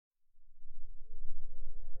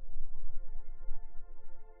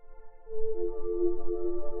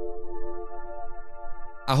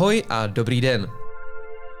Ahoj a dobrý den.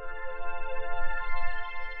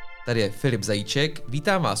 Tady je Filip Zajíček,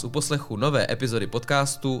 vítám vás u poslechu nové epizody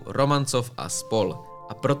podcastu Romancov a spol.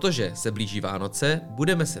 A protože se blíží Vánoce,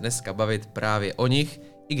 budeme se dneska bavit právě o nich,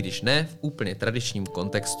 i když ne v úplně tradičním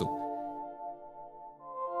kontextu.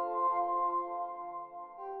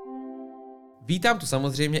 Vítám tu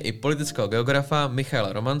samozřejmě i politického geografa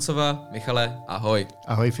Michaela Romancova. Michale, ahoj.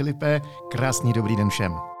 Ahoj Filipe, krásný dobrý den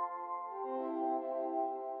všem.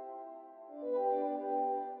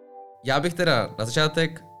 Já bych teda na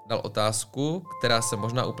začátek dal otázku, která se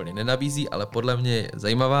možná úplně nenabízí, ale podle mě je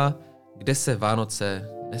zajímavá. Kde se Vánoce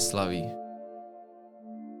neslaví?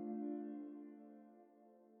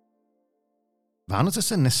 Vánoce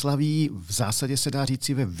se neslaví, v zásadě se dá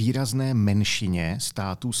říci, ve výrazné menšině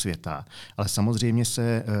států světa, ale samozřejmě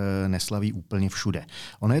se neslaví úplně všude.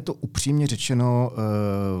 Ono je to upřímně řečeno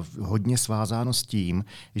hodně svázáno s tím,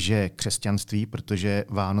 že křesťanství, protože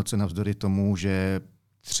Vánoce navzdory tomu, že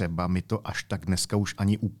třeba my to až tak dneska už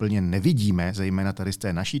ani úplně nevidíme, zejména tady z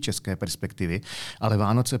té naší české perspektivy, ale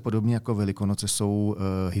Vánoce podobně jako Velikonoce jsou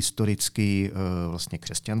historicky vlastně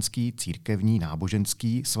křesťanský, církevní,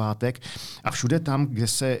 náboženský svátek a všude tam, kde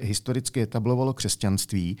se historicky etablovalo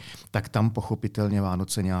křesťanství, tak tam pochopitelně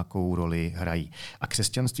Vánoce nějakou roli hrají. A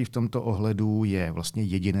křesťanství v tomto ohledu je vlastně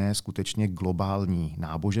jediné skutečně globální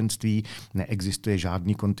náboženství. Neexistuje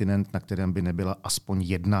žádný kontinent, na kterém by nebyla aspoň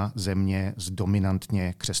jedna země s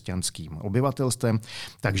dominantně křesťanským obyvatelstvem,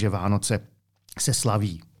 takže Vánoce se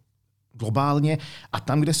slaví globálně a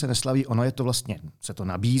tam, kde se neslaví, ono je to vlastně, se to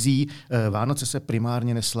nabízí. Vánoce se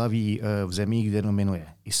primárně neslaví v zemích, kde dominuje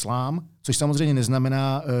islám, což samozřejmě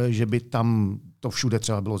neznamená, že by tam to všude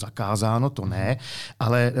třeba bylo zakázáno, to ne,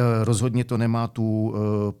 ale rozhodně to nemá tu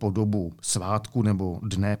podobu svátku nebo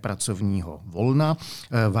dne pracovního volna.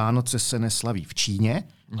 Vánoce se neslaví v Číně,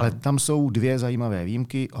 ale tam jsou dvě zajímavé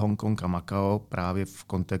výjimky, Hongkong a Makao, právě v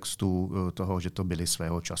kontextu toho, že to byly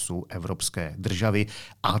svého času evropské državy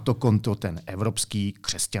a to konto ten evropský,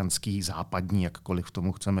 křesťanský, západní, jakkoliv k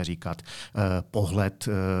tomu chceme říkat, pohled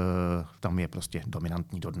tam je prostě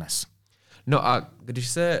dominantní dodnes. No a když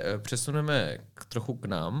se přesuneme trochu k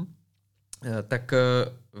nám, tak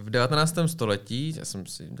v 19. století, já jsem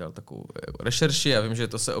si dal takovou rešerši a vím, že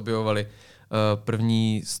to se objevovaly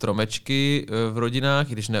první stromečky v rodinách,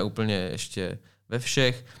 když ne úplně ještě ve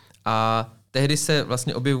všech. A tehdy se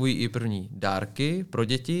vlastně objevují i první dárky pro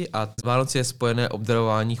děti a s Vánoci je spojené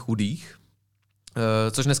obdarování chudých,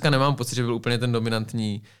 což dneska nemám pocit, že byl úplně ten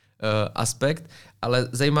dominantní aspekt, ale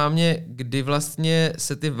zajímá mě, kdy vlastně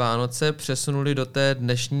se ty Vánoce přesunuly do té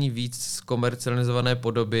dnešní víc komercializované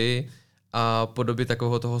podoby a podoby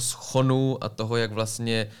takového toho schonu a toho, jak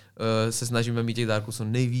vlastně se snažíme mít těch dárků co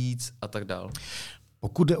nejvíc a tak dál.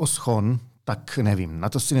 Pokud jde o schon, tak nevím, na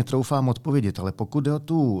to si netroufám odpovědět, ale pokud jde o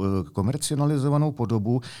tu komercionalizovanou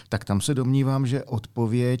podobu, tak tam se domnívám, že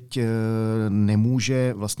odpověď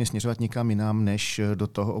nemůže vlastně směřovat nikam jinam, než do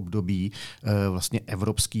toho období vlastně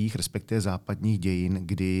evropských, respektive západních dějin,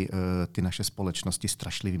 kdy ty naše společnosti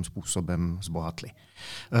strašlivým způsobem zbohatly.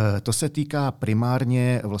 To se týká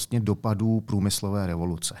primárně vlastně dopadů průmyslové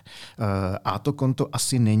revoluce. A to konto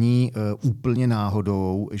asi není úplně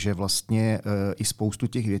náhodou, že vlastně i spoustu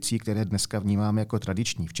těch věcí, které dneska vnímáme jako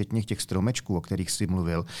tradiční, včetně těch stromečků, o kterých jsi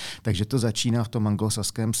mluvil. Takže to začíná v tom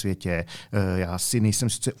anglosaském světě. Já si nejsem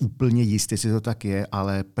sice úplně jistý, jestli to tak je,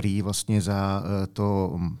 ale prý vlastně za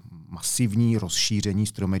to masivní rozšíření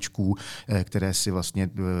stromečků, které si vlastně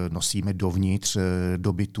nosíme dovnitř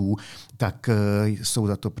do bytů, tak jsou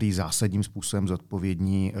za to prý zásadním způsobem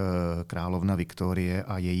zodpovědní královna Viktorie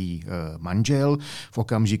a její manžel. V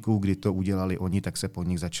okamžiku, kdy to udělali oni, tak se po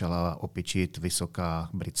nich začala opičit vysoká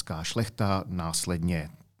britská šlechta, následně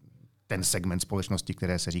ten segment společnosti,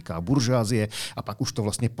 které se říká buržoazie, a pak už to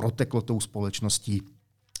vlastně proteklo tou společností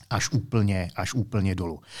až úplně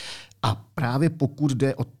dolů. A právě pokud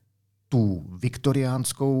jde o tu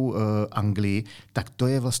viktoriánskou Anglii, tak to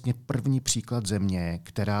je vlastně první příklad země,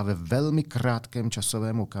 která ve velmi krátkém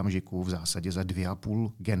časovém okamžiku, v zásadě za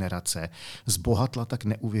 2,5 generace, zbohatla tak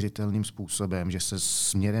neuvěřitelným způsobem, že se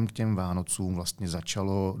směrem k těm Vánocům vlastně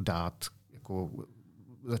začalo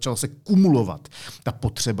se kumulovat ta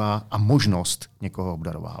potřeba a možnost někoho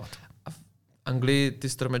obdarovávat. A v Anglii ty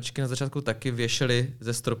stromečky na začátku taky věšely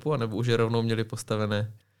ze stropu, anebo už je rovnou měli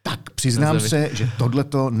postavené? Tak přiznám se, že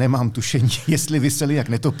tohleto nemám tušení, jestli viseli jak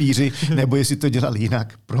netopíři, nebo jestli to dělali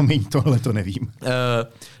jinak. Promiň, tohleto nevím.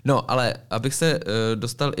 No, ale abych se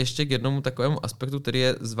dostal ještě k jednomu takovému aspektu, který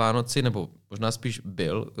je z Vánoci, nebo možná spíš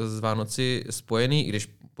byl z Vánoci spojený, i když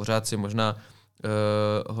pořád si možná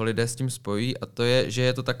ho lidé s tím spojí, a to je, že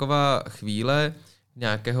je to taková chvíle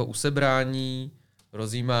nějakého usebrání,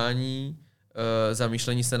 rozjímání,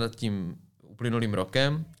 zamýšlení se nad tím uplynulým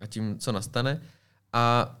rokem a tím, co nastane.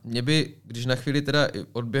 A mě by, když na chvíli teda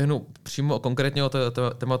odběhnu přímo konkrétně o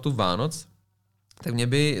tématu Vánoc, tak mě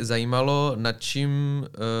by zajímalo, nad čím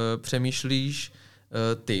přemýšlíš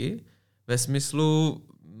ty, ve smyslu,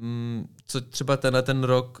 co třeba ten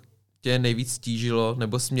rok tě nejvíc stížilo,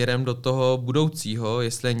 nebo směrem do toho budoucího,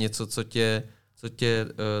 jestli je něco, co tě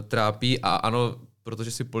trápí. A ano,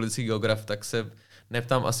 protože jsi politický geograf, tak se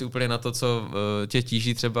neptám asi úplně na to, co tě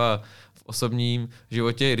tíží třeba v osobním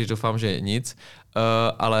životě, když doufám, že nic,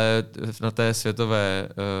 ale na tom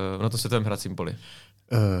světovém hracím poli.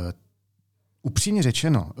 Upřímně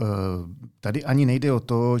řečeno, tady ani nejde o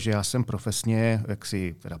to, že já jsem profesně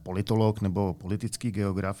jaksi teda politolog nebo politický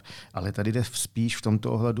geograf, ale tady jde spíš v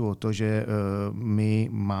tomto ohledu o to, že my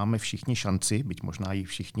máme všichni šanci, byť možná ji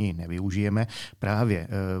všichni nevyužijeme, právě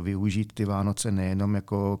využít ty Vánoce nejenom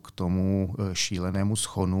jako k tomu šílenému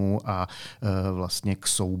schonu a vlastně k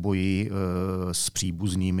souboji s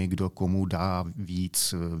příbuznými, kdo komu dá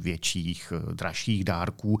víc větších, dražších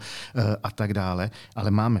dárků a tak dále,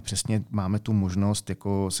 ale máme tu možnost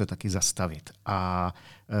jako se taky zastavit. A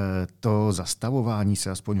to zastavování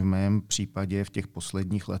se, aspoň v mém případě v těch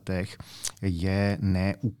posledních letech, je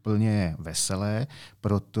neúplně veselé,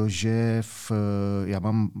 protože já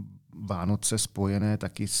mám Vánoce spojené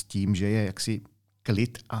taky s tím, že je jaksi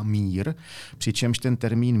klid a mír, přičemž ten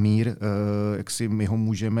termín mír, jak si my ho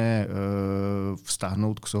můžeme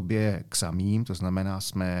vztáhnout k sobě k samým, to znamená,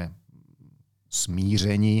 jsme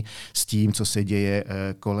smíření s tím, co se děje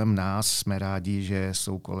kolem nás. Jsme rádi, že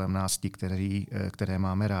jsou kolem nás ti, které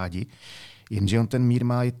máme rádi. Jenže on ten mír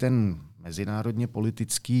má i ten mezinárodně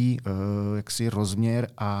politický jaksi rozměr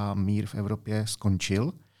a mír v Evropě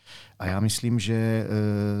skončil. A já myslím, že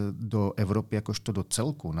do Evropy jakožto do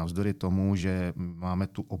celku, navzdory tomu, že máme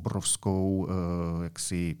tu obrovskou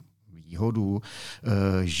jaksi výhodu,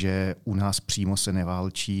 že u nás přímo se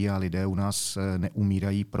neválčí a lidé u nás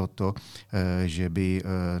neumírají proto, že by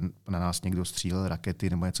na nás někdo střílel rakety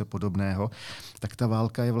nebo něco podobného, tak ta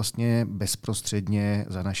válka je vlastně bezprostředně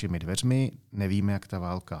za našimi dveřmi. Nevíme, jak ta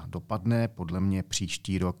válka dopadne. Podle mě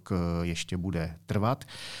příští rok ještě bude trvat.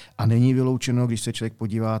 A není vyloučeno, když se člověk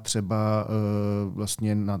podívá třeba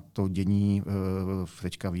vlastně na to dění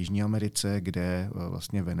teďka v Jižní Americe, kde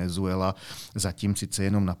vlastně Venezuela zatím sice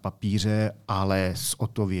jenom na papíře, ale s o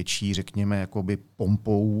to větší, řekněme, jakoby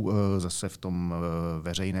pompou zase v tom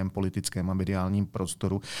veřejném politickém a mediálním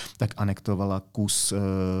prostoru, tak anektovala kus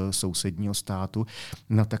sousedního státu.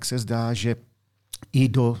 No tak se zdá, že i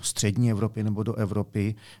do střední Evropy nebo do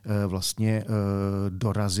Evropy vlastně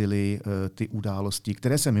dorazily ty události,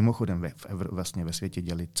 které se mimochodem vlastně ve světě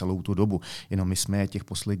děly celou tu dobu. Jenom my jsme těch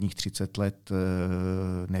posledních 30 let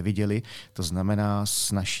neviděli. To znamená,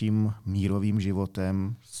 s naším mírovým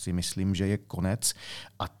životem si myslím, že je konec.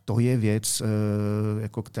 A to je věc,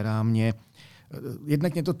 jako která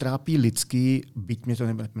jednak mě to trápí lidsky, byť mě to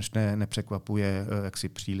nepřekvapuje jaksi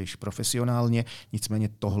příliš profesionálně, nicméně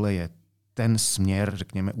tohle je ten směr,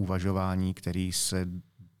 řekněme, uvažování, který se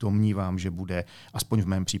domnívám, že bude aspoň v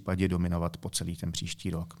mém případě dominovat po celý ten příští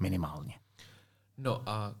rok minimálně. No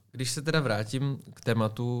a když se teda vrátím k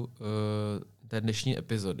tématu té dnešní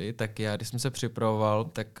epizody, tak já, když jsem se připravoval,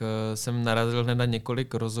 tak jsem narazil hned na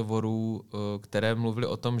několik rozhovorů, které mluvily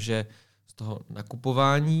o tom, že z toho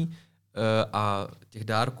nakupování a těch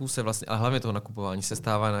dárků se vlastně, ale hlavně toho nakupování se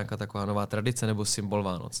stává nějaká taková nová tradice nebo symbol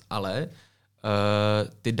Vánoc. Ale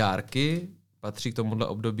ty dárky patří k tomuhle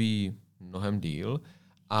období mnohem díl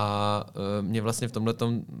a mě vlastně v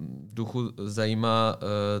tomhletom duchu zajímá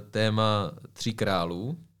téma Tří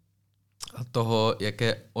králů a toho,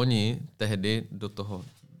 jaké oni tehdy do toho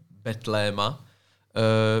Betléma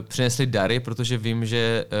přinesli dary, protože vím,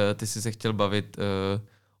 že ty jsi se chtěl bavit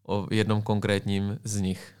o jednom konkrétním z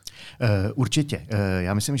nich. Určitě.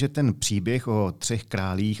 Já myslím, že ten příběh o 3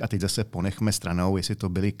 králích, a teď zase ponechme stranou, jestli to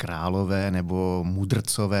byli králové nebo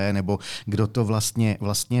mudrcové, nebo kdo to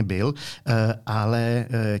vlastně byl, ale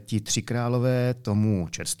ti 3 králové tomu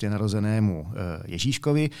čerstvě narozenému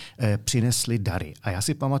Ježíškovi přinesli dary. A já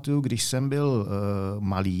si pamatuju, když jsem byl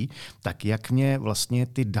malý, tak jak mě vlastně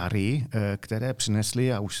ty dary, které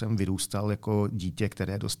přinesli, a už jsem vyrůstal jako dítě,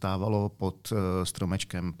 které dostávalo pod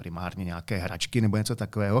stromečkem primárně nějaké hračky nebo něco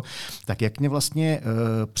takového, tak jak mě vlastně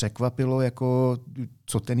překvapilo, jako,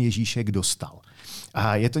 co ten Ježíšek dostal.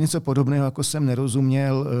 A je to něco podobného, jako jsem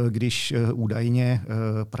nerozuměl, když údajně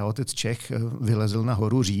praotec Čech vylezl na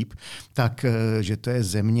horu Říp, tak že to je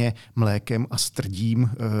země mlékem a strdím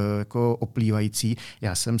jako oplývající.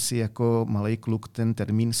 Já jsem si jako malej kluk ten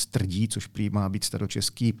termín strdí, což prý má být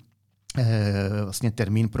staročeský vlastně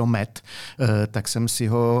termín pro med, tak jsem si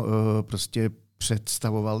ho prostě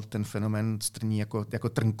představoval ten fenomén strní jako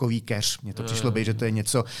trnkový keř. Mně to přišlo být, že to je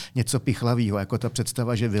něco pichlavého, jako ta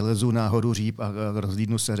představa, že vylezu na horu Říp a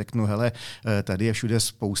rozhlídnu se, řeknu, hele, tady je všude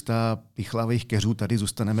spousta pichlavých keřů, tady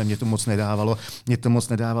zůstaneme, mě to moc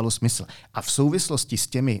nedávalo smysl. A v souvislosti s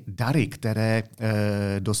těmi dary, které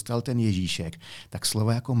dostal ten Ježíšek, tak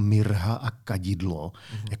slova jako mirha a kadidlo,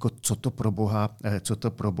 jako co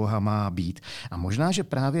to pro Boha má být. A možná, že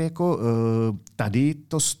právě jako tady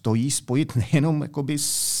to stojí spojit nejenom jakoby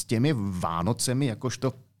s těmi Vánocemi,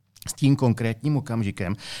 jakožto s tím konkrétním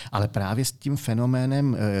okamžikem, ale právě s tím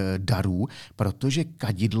fenoménem darů, protože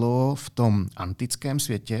kadidlo v tom antickém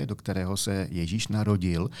světě, do kterého se Ježíš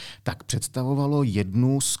narodil, tak představovalo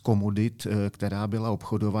jednu z komodit, která byla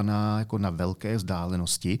obchodovaná jako na velké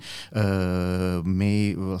vzdálenosti.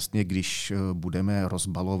 My vlastně, když budeme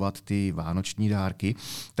rozbalovat ty vánoční dárky,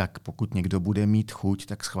 tak pokud někdo bude mít chuť,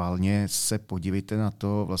 tak schválně se podívejte na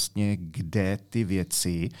to, vlastně, kde ty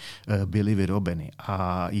věci byly vyrobeny.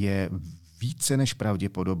 A je více než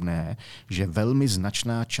pravděpodobné, že velmi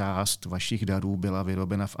značná část vašich darů byla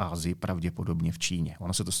vyrobena v Asii, pravděpodobně v Číně.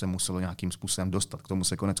 Ono se to sem muselo nějakým způsobem dostat. K tomu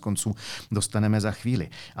se konec konců dostaneme za chvíli.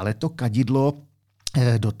 Ale to kadidlo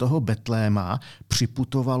do toho Betléma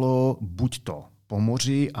připutovalo buď to po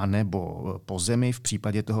moři, anebo po zemi. V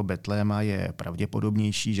případě toho Betléma je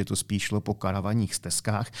pravděpodobnější, že to spíš šlo po karavanních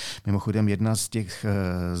stezkách. Mimochodem jedna z těch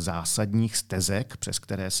zásadních stezek, přes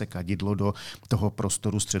které se kadidlo do toho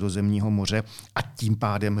prostoru Středozemního moře a tím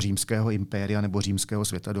pádem římského impéria nebo římského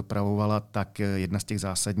světa dopravovala, tak jedna z těch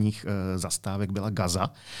zásadních zastávek byla Gaza,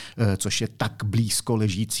 což je tak blízko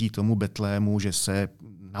ležící tomu Betlému, že se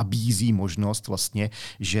nabízí možnost vlastně,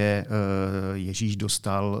 že Ježíš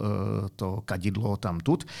dostal to kadidlo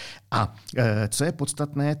tamtud. A co je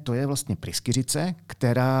podstatné, to je vlastně pryskyřice,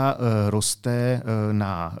 která roste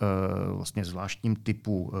na vlastně zvláštním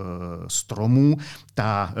typu stromů.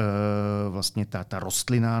 Ta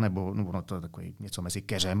rostlina, nebo to je takový něco mezi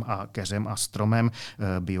keřem a stromem.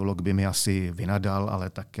 Biolog by mi asi vynadal, ale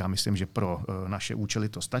tak já myslím, že pro naše účely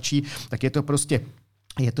to stačí. Tak je to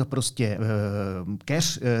prostě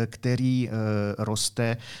keř, který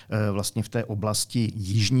roste vlastně v té oblasti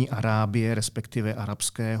jižní Arábie, respektive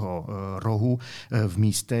arabského rohu, v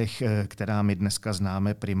místech, která my dneska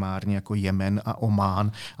známe primárně jako Jemen a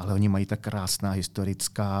Omán, ale oni mají tak krásná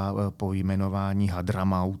historická pojmenování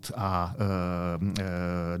Hadramaut a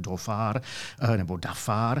Dofar, nebo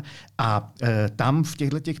Dafar. A tam v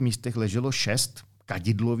těchto místech leželo 6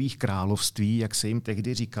 kadidlových království, jak se jim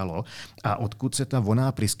tehdy říkalo, a odkud se ta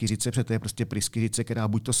voná pryskyřice, protože to je prostě pryskyřice, která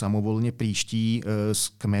buď to samovolně příští z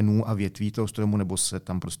kmenů a větví toho stromu, nebo se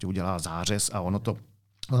tam prostě udělá zářez a ono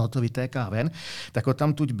to vytéká ven, tak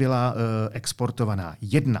odtamtud byla exportovaná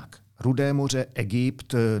jednak Rudé moře,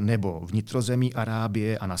 Egypt nebo vnitrozemí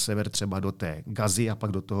Arábie a na sever třeba do té Gazy a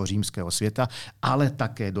pak do toho římského světa, ale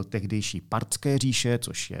také do tehdejší Partské říše,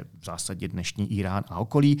 což je v zásadě dnešní Irán a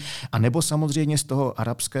okolí, a nebo samozřejmě z toho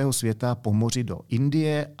arabského světa po moři do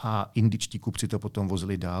Indie a indičtí kupci to potom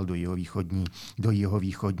vozili dál do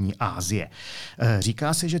jihovýchodní Asie.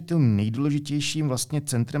 Říká se, že tím nejdůležitějším vlastně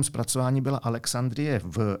centrem zpracování byla Alexandrie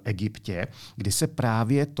v Egyptě, kdy se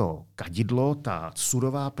právě to kadidlo, ta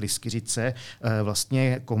surová pryskyřice,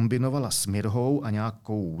 vlastně kombinovala s mirhou a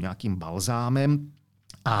nějakým balzámem.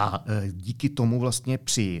 A díky tomu vlastně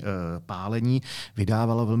při pálení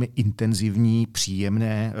vydávalo velmi intenzivní,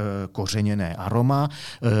 příjemné, kořeněné aroma.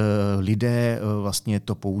 Lidé vlastně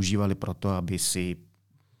to používali proto, aby si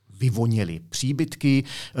vyvonili příbytky,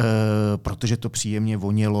 protože to příjemně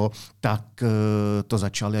vonělo, tak to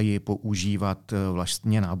začaly používat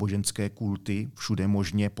vlastně náboženské kulty všude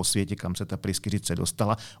možně po světě, kam se ta pryskyřice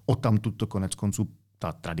dostala. Odtamtud to konec konců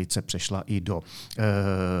ta tradice přešla i do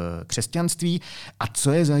křesťanství. A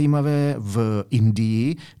co je zajímavé v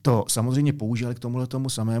Indii, to samozřejmě používali k tomu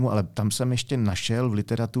samému, ale tam jsem ještě našel v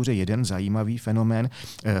literatuře jeden zajímavý fenomén.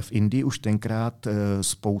 V Indii už tenkrát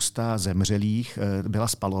spousta zemřelých byla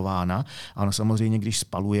spalována. A ono samozřejmě, když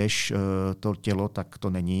spaluješ to tělo, tak to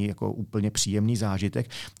není jako úplně příjemný zážitek.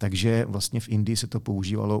 Takže vlastně v Indii se to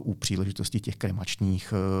používalo u příležitosti těch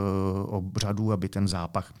kremačních obřadů, aby ten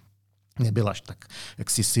zápach nebyl až tak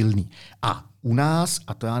jaksi silný. A u nás,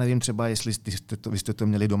 a to já nevím třeba, jestli vy jste to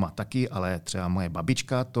měli doma taky, ale třeba moje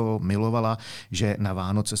babička to milovala, že na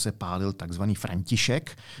Vánoce se pálil takzvaný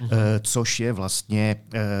František, což je vlastně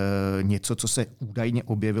něco, co se údajně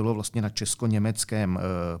objevilo vlastně na česko-německém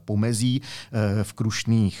pomezí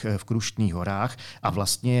v Krušných horách. A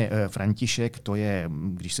vlastně František to je,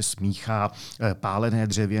 když se smíchá pálené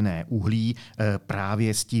dřevěné uhlí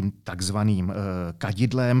právě s tím takzvaným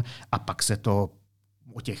kadidlem a pak se to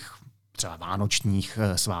o těch třeba vánočních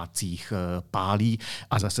svátcích pálí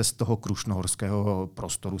a zase z toho krušnohorského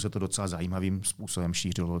prostoru se to docela zajímavým způsobem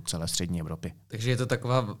šířilo do celé střední Evropy. Takže je to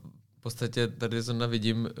taková, v podstatě tady zrovna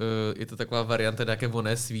vidím, je to taková varianta nějaké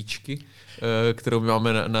vonné svíčky, kterou my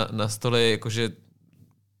máme na stole, jakože,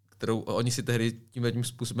 kterou oni si tehdy tím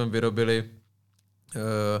způsobem vyrobili.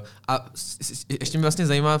 A ještě mě vlastně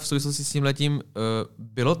zajímá v souvislosti s tímhletím,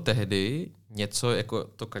 bylo tehdy něco jako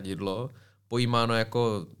to kadidlo pojímáno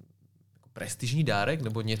jako prestižní dárek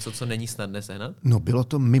nebo něco, co není snadné sehnat? No, bylo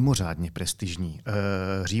to mimořádně prestižní.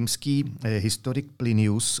 Římský historik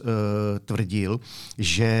Plinius tvrdil,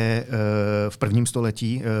 že v 1.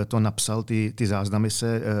 století to napsal, ty záznamy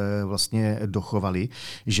se vlastně dochovaly,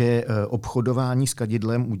 že obchodování s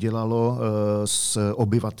kadidlem udělalo z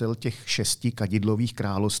obyvatel těch 6 kadidlových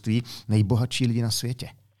království nejbohatší lidi na světě.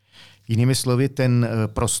 Jinými slovy, ten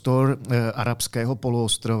prostor arabského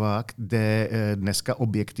poloostrova, kde dneska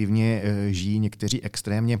objektivně žijí někteří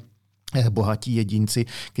extrémně bohatí jedinci,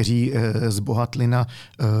 kteří zbohatli na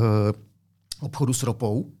obchodu s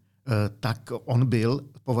ropou, tak on byl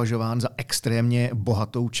považován za extrémně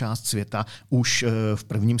bohatou část světa už v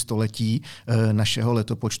 1. století našeho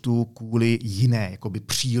letopočtu kvůli jiné, jakoby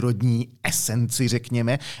přírodní esenci,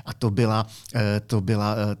 řekněme, a to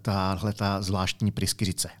byla tahleta zvláštní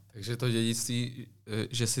pryskyřice. Takže to dědictví,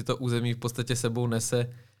 že si to území v podstatě sebou nese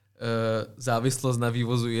závislost na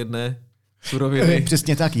vývozu jedné suroviny.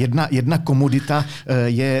 Přesně tak. Jedna komodita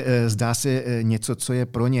je, zdá se, něco, co je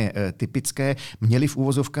pro ně typické. Měli v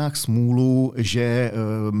úvozovkách smůlu, že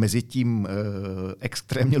mezi tím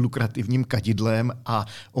extrémně lukrativním kadidlem a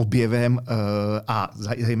objevem a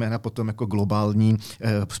zejména potom jako globální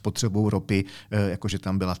spotřebou ropy, jakože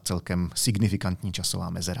tam byla celkem signifikantní časová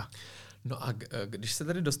mezera. No a když se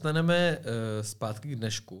tady dostaneme zpátky k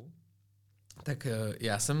dnešku, tak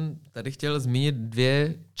já jsem tady chtěl zmínit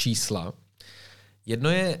 2 čísla. Jedno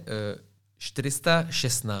je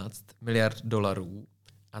 416 miliard dolarů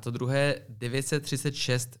a to druhé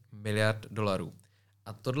 936 miliard dolarů.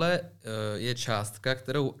 A tohle je částka,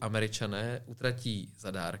 kterou Američané utratí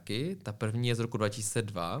za dárky. Ta první je z roku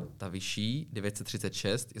 2002, ta vyšší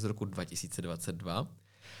 936 je z roku 2022.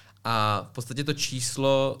 A v podstatě to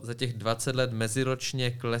číslo za těch 20 let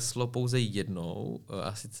meziročně kleslo pouze jednou,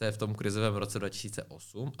 a sice v tom krizovém roce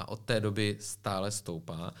 2008 a od té doby stále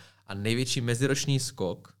stoupá. A největší meziroční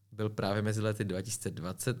skok byl právě mezi lety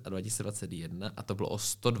 2020 a 2021 a to bylo o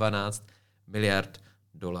 112 miliard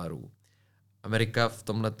dolarů. Amerika v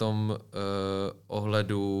tomhletom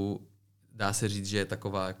ohledu dá se říct, že je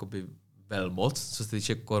taková jakoby velmoc, co se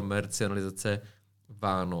týče komercializace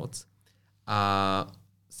Vánoc. A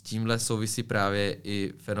s tímhle souvisí právě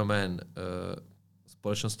i fenomén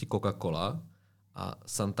společnosti Coca-Cola a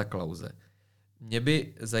Santa Clause. Mě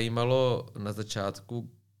by zajímalo na začátku,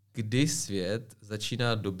 kdy svět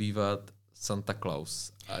začíná dobývat Santa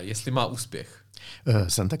Claus a jestli má úspěch.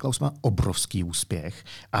 Santa Claus má obrovský úspěch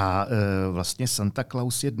a vlastně Santa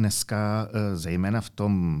Claus je dneska zejména v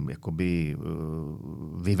tom jakoby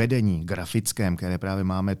vyvedení grafickém, které právě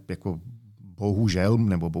máme jako bohužel,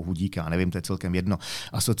 nebo bohu dík, já nevím, to je celkem jedno,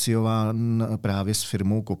 asociován právě s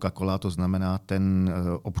firmou Coca-Cola, to znamená ten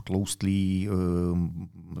obtloustlý,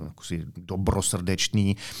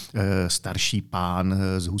 dobrosrdečný starší pán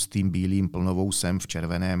s hustým bílým plnovousem v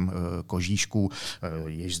červeném kožíšku,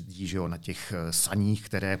 jezdí, že jo, na těch saních,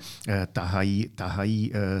 které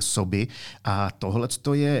tahají soby. A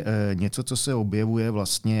tohleto je něco, co se objevuje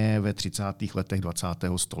vlastně ve 30. letech 20.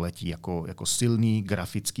 století jako silný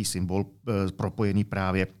grafický symbol propojený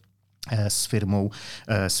právě s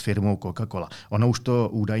firmou Coca-Cola. Ono už to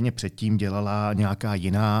údajně předtím dělala nějaká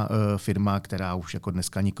jiná firma, která už jako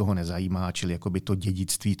dneska nikoho nezajímá, čili jakoby to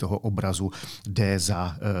dědictví toho obrazu jde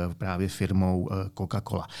za právě firmou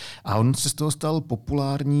Coca-Cola. A on se z toho stal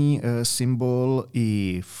populární symbol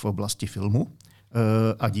i v oblasti filmu.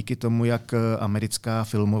 A díky tomu, jak americká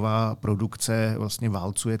filmová produkce vlastně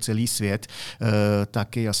válcuje celý svět,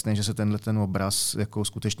 tak je jasné, že se ten obraz jako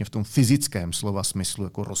skutečně v tom fyzickém slova smyslu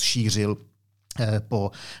jako rozšířil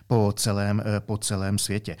po celém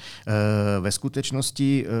světě. Ve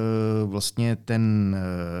skutečnosti vlastně ten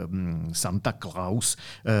Santa Claus,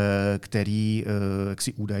 který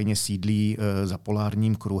jaksi údajně sídlí za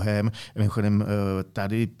polárním kruhem, mimochodem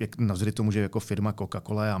tady, navzdory tomu, že jako firma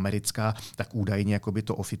Coca-Cola je americká, tak údajně jakoby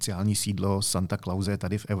to oficiální sídlo Santa Clause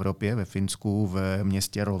tady v Evropě, ve Finsku, v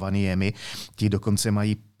městě Rovaniemi. Ti dokonce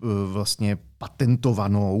mají vlastně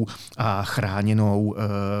patentovanou a chráněnou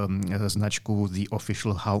značku The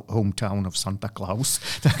Official Hometown of Santa Claus,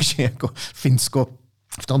 takže jako Finsko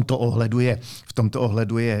v tomto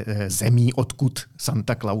ohledu je zemí, odkud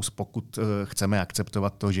Santa Claus, pokud chceme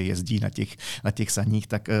akceptovat to, že jezdí na těch saních,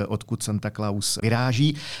 tak odkud Santa Claus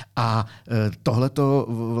vyráží. A tohleto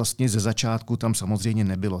vlastně ze začátku tam samozřejmě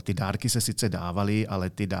nebylo. Ty dárky se sice dávaly, ale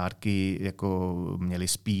ty dárky jako měly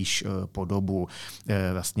spíš podobu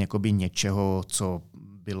vlastně jakoby něčeho, co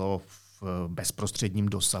bylo v bezprostředním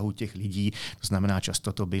dosahu těch lidí, to znamená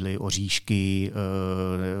často to byly oříšky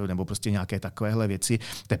nebo prostě nějaké takovéhle věci.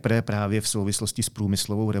 Teprve právě v souvislosti s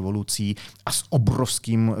průmyslovou revolucí a s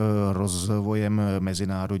obrovským rozvojem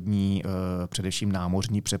mezinárodní, především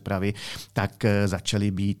námořní přepravy, tak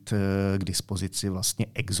začaly být k dispozici vlastně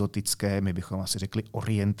exotické, my bychom asi řekli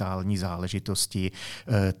orientální záležitosti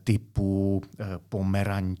typu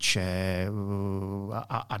pomeranče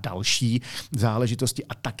a další záležitosti.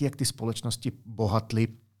 A tak, jak ty společnosti bohatly,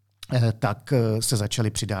 tak se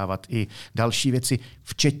začaly přidávat i další věci,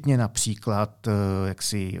 včetně například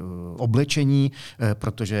jaksi oblečení,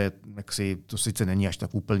 protože jaksi to sice není až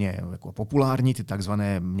tak úplně jako populární, ty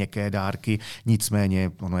takzvané měkké dárky,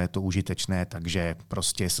 nicméně ono je to užitečné, takže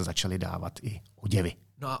prostě se začaly dávat i oděvy.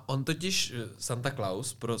 No a on totiž, Santa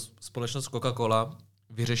Claus, pro společnost Coca-Cola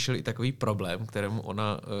vyřešil i takový problém, kterému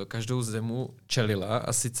ona každou zimu čelila,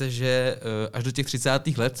 a sice, že až do těch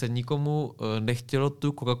 30. let se nikomu nechtělo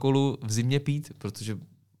tu Coca-Colu v zimě pít, protože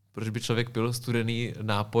proč by člověk pil studený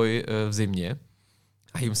nápoj v zimě,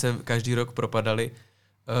 a jim se každý rok propadaly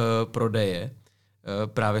prodeje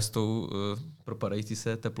právě s tou propadající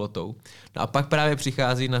se teplotou. No a pak právě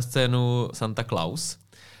přichází na scénu Santa Claus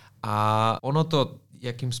a ono to,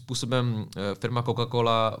 jakým způsobem firma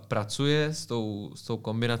Coca-Cola pracuje s tou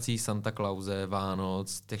kombinací Santa Clause,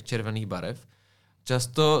 Vánoc, těch červených barev.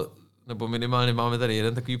 Často, nebo minimálně máme tady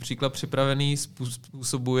jeden takový příklad připravený,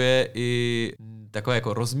 způsobuje i takové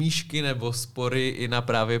jako rozmíšky nebo spory i na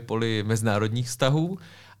právě poli mezinárodních vztahů.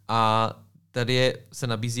 A tady se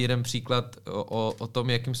nabízí jeden příklad o tom,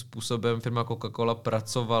 jakým způsobem firma Coca-Cola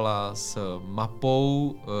pracovala s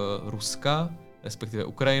mapou Ruska, respektive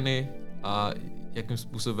Ukrajiny, a jakým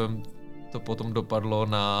způsobem to potom dopadlo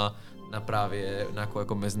na právě nějakou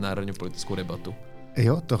jako mezinárodně politickou debatu.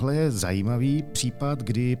 Jo, tohle je zajímavý případ,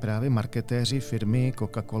 kdy právě marketéři firmy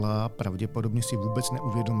Coca-Cola pravděpodobně si vůbec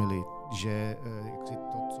neuvědomili, že jaksi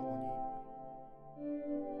to, co oni...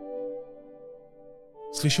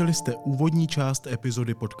 Slyšeli jste úvodní část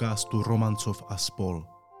epizody podcastu Romancov a spol.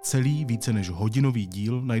 Celý více než hodinový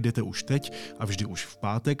díl najdete už teď a vždy už v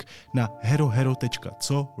pátek na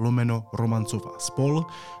herohero.co/Romancov a spol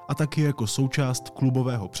a taky jako součást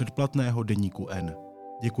klubového předplatného deníku N.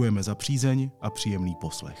 Děkujeme za přízeň a příjemný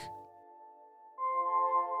poslech.